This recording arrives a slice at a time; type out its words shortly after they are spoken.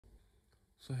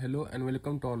So hello and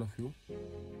welcome to all of you.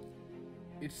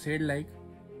 It's said like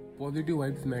positive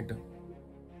vibes matter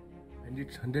and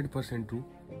it's 100% true.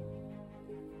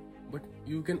 But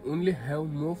you can only have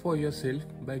more for yourself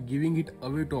by giving it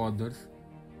away to others.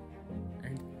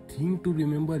 And thing to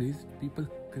remember is people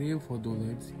crave for those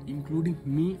vibes, including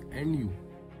me and you.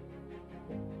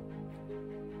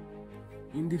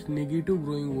 In this negative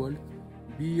growing world,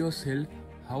 be yourself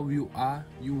how you are,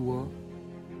 you were.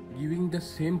 Giving the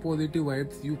same positive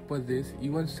vibes you possess,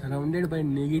 even surrounded by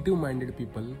negative minded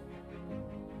people,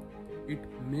 it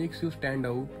makes you stand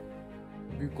out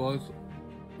because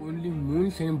only moon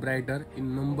shine brighter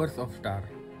in numbers of stars.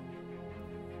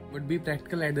 But be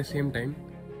practical at the same time.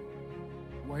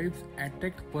 Vibes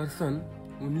attract person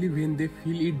only when they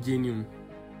feel it genuine.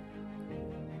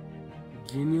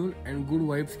 Genuine and good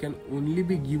vibes can only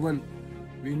be given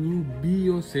when you be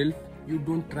yourself. You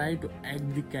don't try to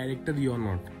act the character you are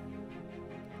not.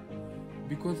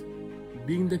 Because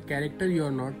being the character you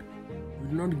are not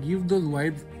will not give those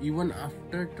vibes even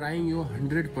after trying your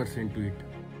 100% to it.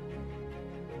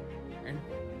 And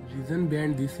reason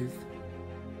behind this is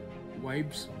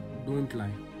vibes don't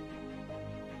lie.